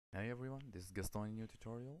Hey everyone, this is Gaston new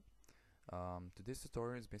tutorial. Today's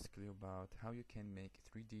tutorial is basically about how you can make a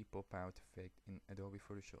 3D pop-out effect in Adobe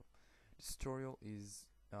Photoshop. This tutorial is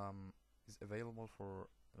available for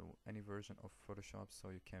any version of Photoshop, so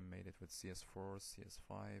you can make it with CS4,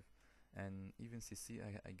 CS5, and even CC.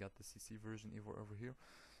 I got the CC version over here.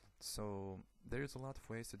 So there's a lot of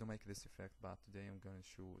ways to make this effect, but today I'm going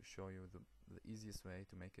to show you the easiest way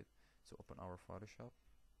to make it. So open our Photoshop.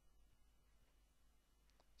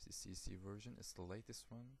 CC version is the latest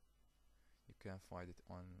one. You can find it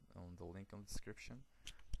on the link on the description.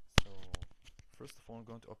 So first of all, I'm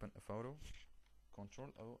going to open a photo. Control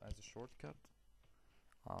O as a shortcut.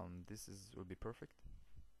 This will be perfect.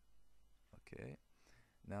 Okay.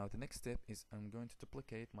 Now the next step is I'm going to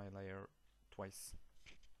duplicate my layer twice.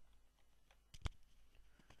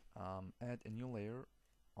 Add a new layer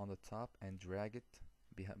on the top and drag it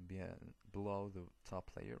below the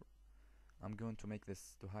top layer. I'm going to make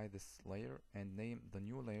this to hide this layer and name the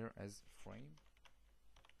new layer as frame.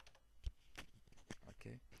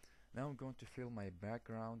 Okay, now I'm going to fill my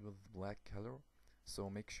background with black color, so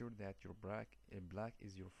make sure that your black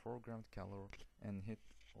is your foreground color and hit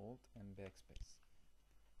Alt and backspace.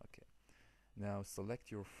 Okay, now select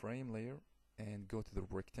your frame layer and go to the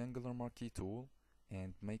rectangular marquee tool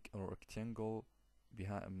and make a rectangle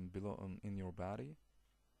below in your body,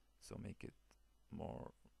 so make it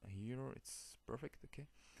more here. It's perfect. Okay,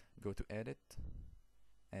 go to edit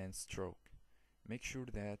and stroke. Make sure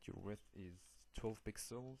that your width is 12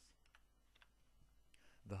 pixels.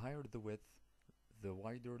 The higher the width, the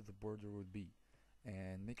wider the border would be,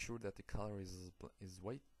 and make sure that the color is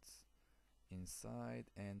white inside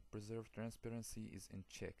and preserve transparency is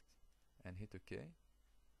unchecked, and hit OK.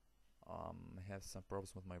 I have some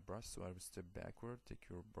problems with my brush, so I will step backward. Take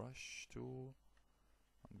your brush tool.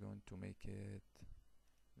 I'm going to make it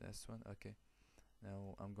this one. Okay,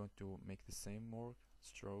 now I'm going to make the same work.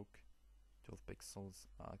 Stroke 12 pixels.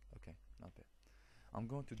 Okay, not bad. I'm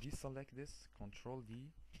going to deselect this, Control D.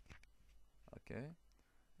 Okay,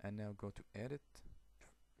 and now go to edit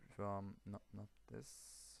from not this,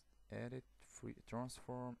 edit, free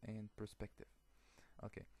transform and perspective.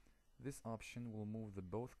 Okay, this option will move the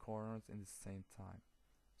both corners in the same time,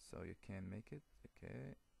 so you can make it.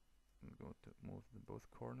 Okay, I'm going to move the both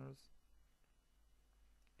corners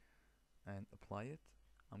and apply it.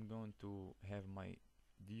 I'm going to have my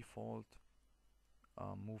default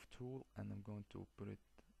move tool, and I'm going to put it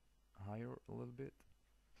higher a little bit.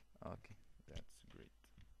 Okay, that's great.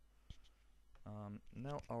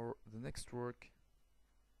 Now the next work,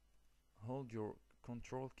 hold your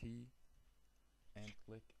control key and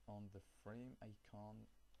click on the frame icon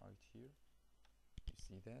right here. You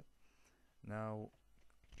see that? Now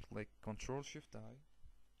click Control Shift I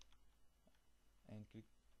and click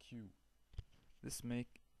Q. This make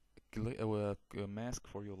a mask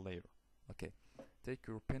for your layer. Okay, take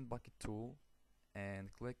your pin bucket tool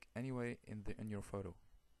and click anyway in your photo.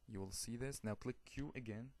 You will see this. Now click Q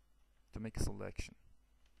again to make a selection.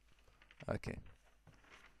 Okay,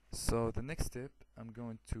 so the next step, I'm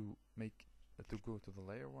going to go to the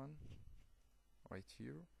layer one right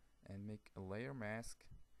here and make a layer mask.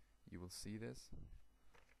 You will see this.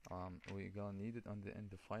 We're gonna need it in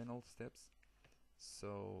the final steps.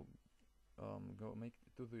 So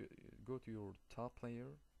go to your top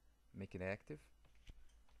layer, make it active,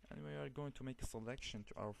 and we are going to make a selection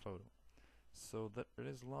to our photo. So there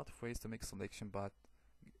is a lot of ways to make selection, but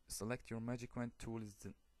select your magic wand tool is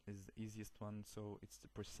the easiest one, so it's the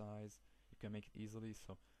precise. You can make it easily.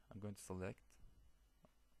 So I'm going to select,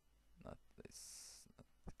 not this, not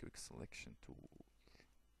the quick selection tool.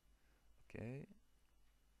 Okay.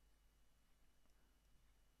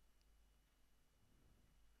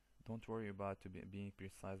 Don't worry about being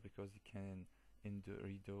precise, because you can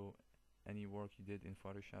redo any work you did in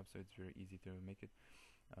Photoshop, so it's very easy to make it.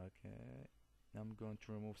 Okay, now I'm going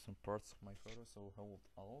to remove some parts of my photo, so hold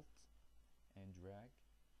Alt and drag.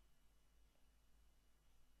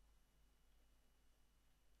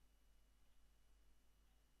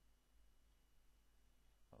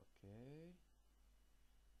 Okay,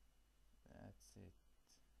 that's it.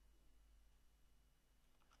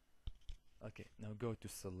 Okay, now go to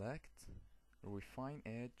Select, Refine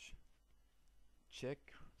Edge, check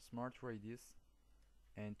Smart Radius,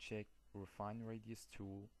 and check Refine Radius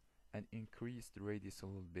tool, and increase the radius a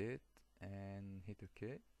little bit, and hit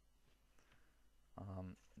OK.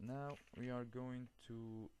 Now we are going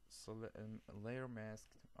to select layer mask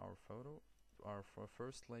our photo, our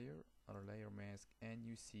first layer, our layer mask, and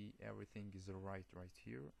you see everything is right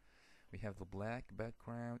here. We have the black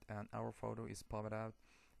background and our photo is popped out.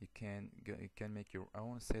 you can make your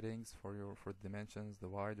own settings for dimensions, the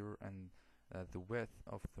wider and the width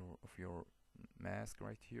of your mask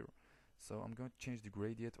right here. So I'm going to change the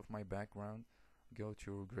gradient of my background. Go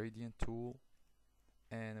to your gradient tool,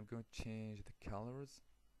 and I'm going to change the colors.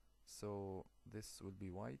 So this will be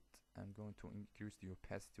white. I'm going to increase the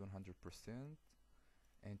opacity 100%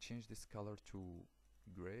 and change this color to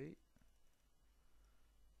gray,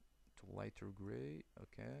 to lighter gray.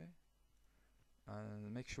 Okay,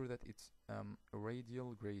 and make sure that it's a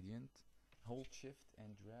radial gradient. Hold shift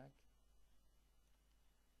and drag,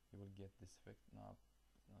 you will get this effect. Not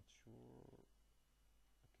sure.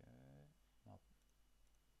 Okay, not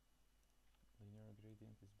linear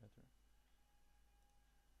gradient is better.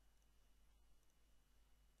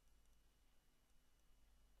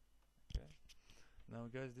 Okay, now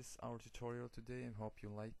guys, this is our tutorial today, and hope you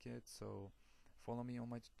like it. So follow me on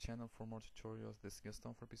my channel for more tutorials. This is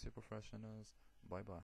Gaston for PC Professionals. Bye bye.